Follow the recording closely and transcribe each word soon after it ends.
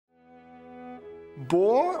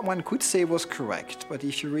Bohr, one could say, was correct, but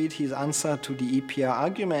if you read his answer to the EPR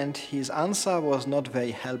argument, his answer was not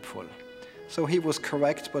very helpful. So he was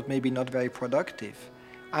correct, but maybe not very productive.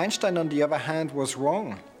 Einstein, on the other hand, was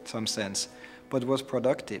wrong in some sense, but was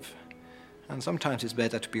productive. And sometimes it's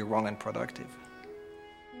better to be wrong and productive.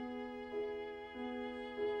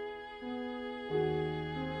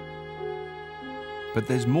 But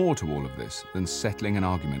there's more to all of this than settling an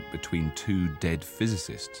argument between two dead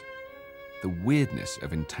physicists. The weirdness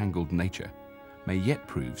of entangled nature may yet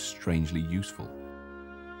prove strangely useful.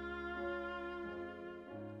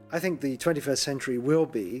 I think the 21st century will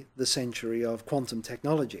be the century of quantum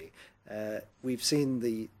technology. We've seen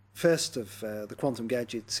the first of the quantum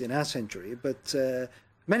gadgets in our century, but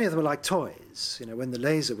many of them are like toys. You know, when the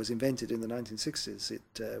laser was invented in the 1960s,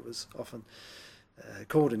 it was often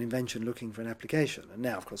called an invention looking for an application. And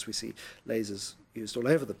now, of course, we see lasers used all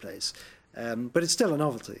over the place. But it's still a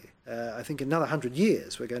novelty. I think in another 100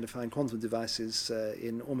 years, we're going to find quantum devices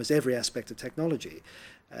in almost every aspect of technology.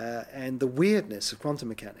 And the weirdness of quantum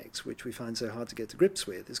mechanics, which we find so hard to get to grips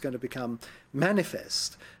with, is going to become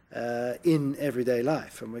manifest in everyday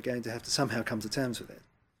life, and we're going to have to somehow come to terms with it.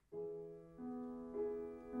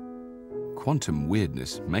 Quantum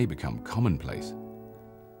weirdness may become commonplace,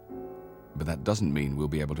 but that doesn't mean we'll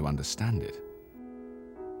be able to understand it.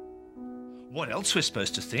 What else we're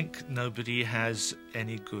supposed to think? Nobody has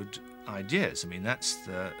any good ideas. I mean, that's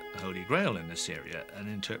the holy grail in this area, an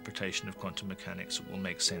interpretation of quantum mechanics that will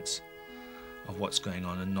make sense of what's going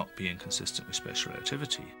on and not be inconsistent with special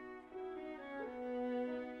relativity.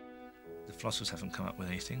 The philosophers haven't come up with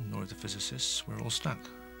anything, nor the physicists. We're all stuck.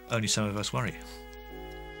 Only some of us worry.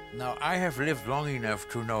 Now, I have lived long enough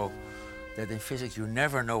to know that in physics you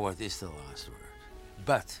never know what is the last word.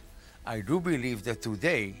 But I do believe that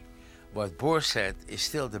today what Bohr said is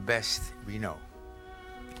still the best we know.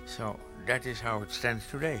 So that is how it stands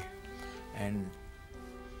today. And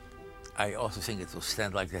I also think it will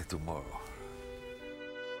stand like that tomorrow.